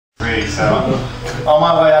SDV. So on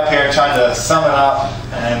my way up here, I tried to sum it up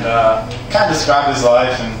and kind of describe his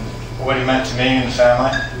life and what he meant to me and the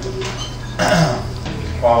family.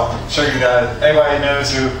 Well, I'm sure you guys, everybody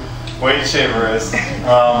knows who Wade Shaver is.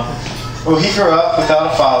 Well, he grew up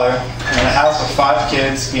without a father in a house with 5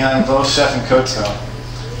 kids behind a little chef in Coatesville.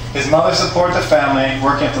 His mother supported the family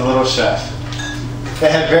working at the Little Chef.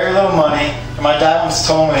 They had very little money, and my dad once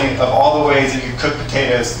told me of all the ways that you could cook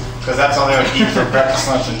potatoes, because that's all they would eat for breakfast,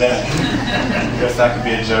 lunch, and dinner. I guess that could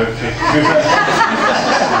be a joke.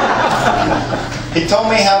 He told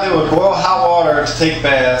me how they would boil hot water to take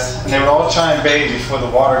baths, and they would all try and bathe before the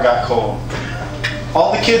water got cold.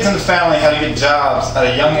 All the kids in the family had to get jobs at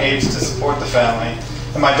a young age to support the family,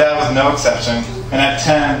 and my dad was no exception. And at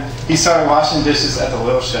 10, he started washing dishes at the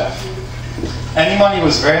Little Chef. Any money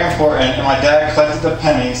was very important, and my dad collected the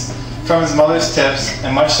pennies from his mother's tips,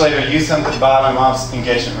 and much later used them to buy my mom's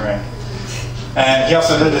engagement ring. And he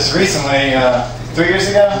also did this recently, 3 years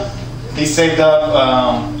ago. He saved up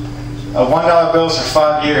 $1 bills for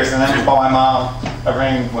 5 years, and then he bought my mom a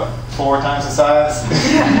ring, what, 4 times the size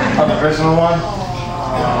of the original one.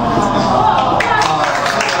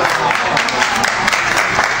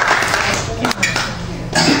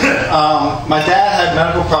 My dad had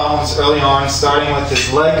medical problems early on, starting with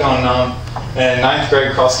his leg going numb in 9th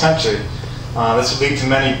grade cross country. This would lead to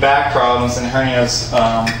many back problems and hernias,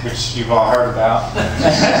 which you've all heard about.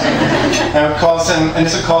 and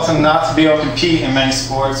this would cause him not to be able to compete in many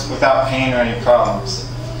sports without pain or any problems.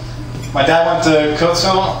 My dad went to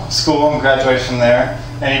Coatesville School and graduated from there,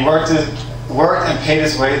 and he worked and paid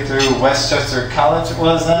his way through Westchester College, it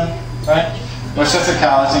was then, right? Westchester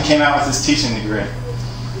College, and came out with his teaching degree.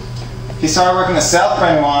 He started working at South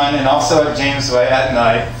Brain 1 and also at Jamesway at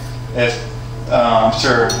night. I'm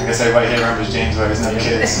sure, I guess everybody here remembers Jamesway, there's no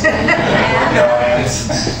kids in the audience.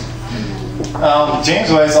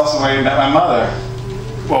 Jamesway is also where he met my mother.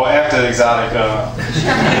 Well, after the exotic.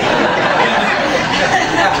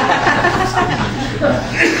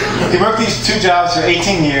 He worked these 2 jobs for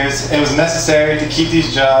 18 years. It was necessary to keep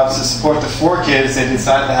these jobs to support the 4 kids they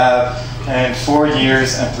decided to have in 4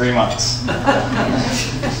 years and 3 months.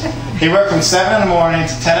 He worked from 7 in the morning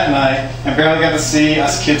to 10 at night and barely got to see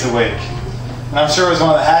us kids awake. And I'm sure it was one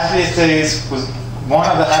of the happiest days was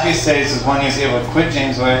when he was able to quit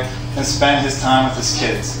Jamesway and spend his time with his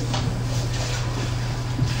kids.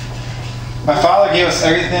 My father gave us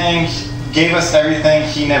everything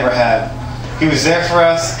he never had. He was there for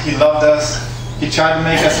us, he loved us, he tried to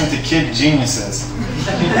make us into kid geniuses.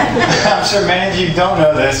 I'm sure many of you don't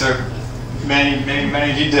know this, or maybe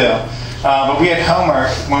many of you do. But we had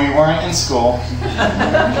homework when we weren't in school,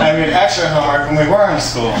 and we had extra homework when we were in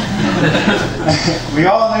school. We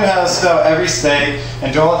all knew how to spell every state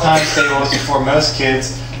and draw the times tables before most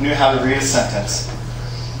kids knew how to read a sentence.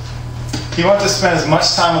 He wanted to spend as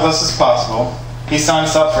much time with us as possible. He signed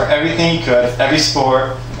us up for everything he could, every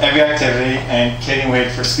sport, every activity, and Katie and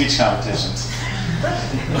Wade for speech competitions.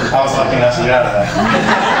 I was lucky enough to get out of that.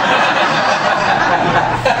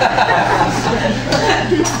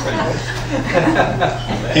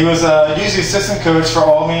 He was usually assistant coach for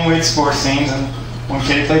all me and Wade's sports teams, and when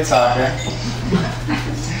Katie played soccer.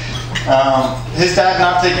 His dad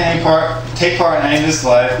did not take part in any of his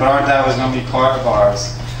life, but our dad was going to be part of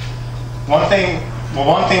ours. One thing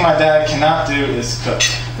my dad cannot do is cook.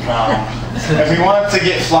 If we wanted to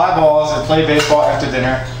get fly balls or play baseball after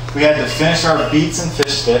dinner, we had to finish our beets and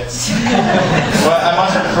fish sticks. But I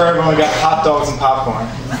much preferred when we got hot dogs and popcorn.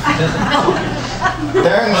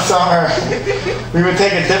 During the summer, we would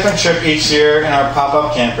take a different trip each year in our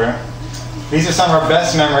pop-up camper. These are some of our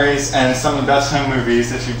best memories and some of the best home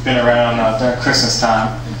movies if you've been around during Christmas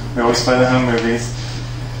time. We always play the home movies.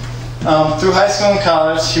 Through high school and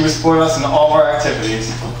college, he would support us in all of our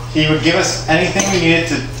activities. He would give us anything we needed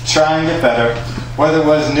to try and get better, whether it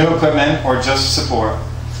was new equipment or just support.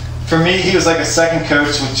 For me, he was like a second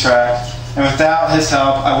coach with track, and without his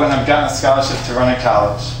help, I wouldn't have gotten a scholarship to run at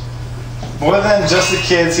college. More than just the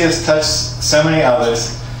kids, he has touched so many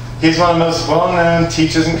others. He's one of the most well-known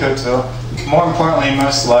teachers in Coatesville, more importantly,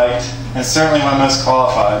 most liked, and certainly one of the most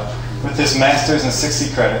qualified, with his master's and 60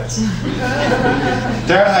 credits.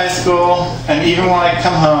 During high school, and even when I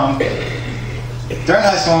come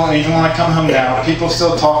home now, people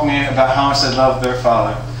still talk to me about how much they love their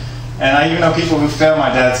father. And I even know people who failed my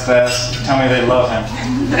dad's class tell me they love him.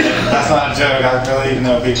 That's not a joke, I really even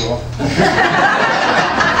know people.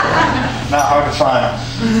 Not hard to find.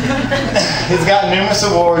 He's gotten numerous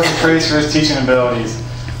awards and praise for his teaching abilities.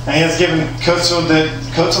 And he has given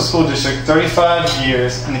Coatesville School District 35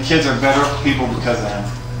 years, and the kids are better people because of him.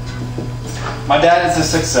 My dad is a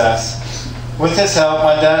success. With his help,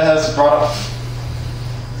 my dad has brought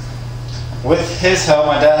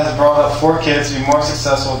up 4 kids to be more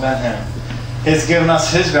successful than him. He has given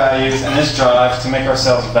us his values and his drive to make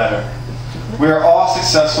ourselves better. We are all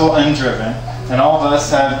successful and driven, and all 4 of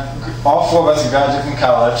us have graduated from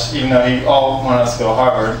college, even though he all wanted us to go to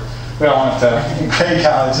Harvard. We all went to great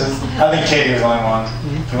colleges. I think Katie was the only one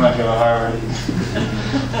who wanted to go to Harvard.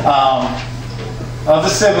 Of the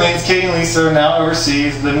siblings, Katie and Lisa are now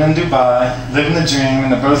overseas, living in Dubai, living the dream,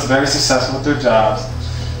 and they're both very successful with their jobs.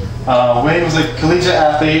 Wade was a collegiate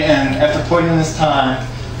athlete, and after putting in his time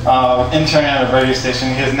interning at a radio station,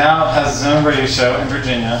 he now has his own radio show in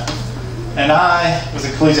Virginia. And I was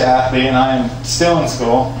a collegiate athlete, and I am still in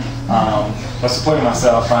school, but supporting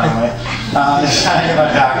myself finally, trying to get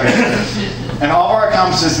my doctorate. And all of our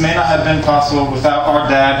accomplishments may not have been possible without our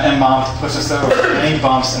dad and mom to push us over many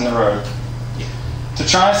bumps in the road. To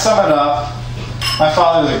try and sum it up, my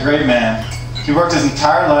father was a great man. He worked his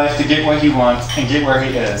entire life to get what he wants and get where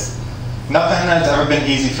he is. Nothing has ever been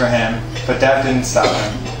easy for him, but that didn't stop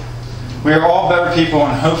him. We are all better people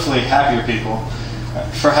and hopefully happier people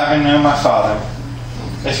for having known my father.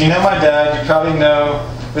 If you know my dad, you probably know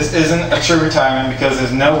this isn't a true retirement because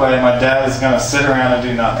there's no way my dad is going to sit around and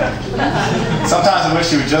do nothing. Sometimes I wish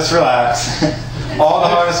he would just relax. All the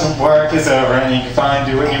hardest work is over and you can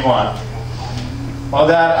finally do what you want. Well,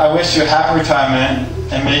 Dad, I wish you a happy retirement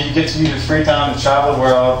and may you get to use your free time to travel the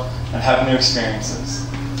world and have new experiences.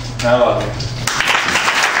 And I love you.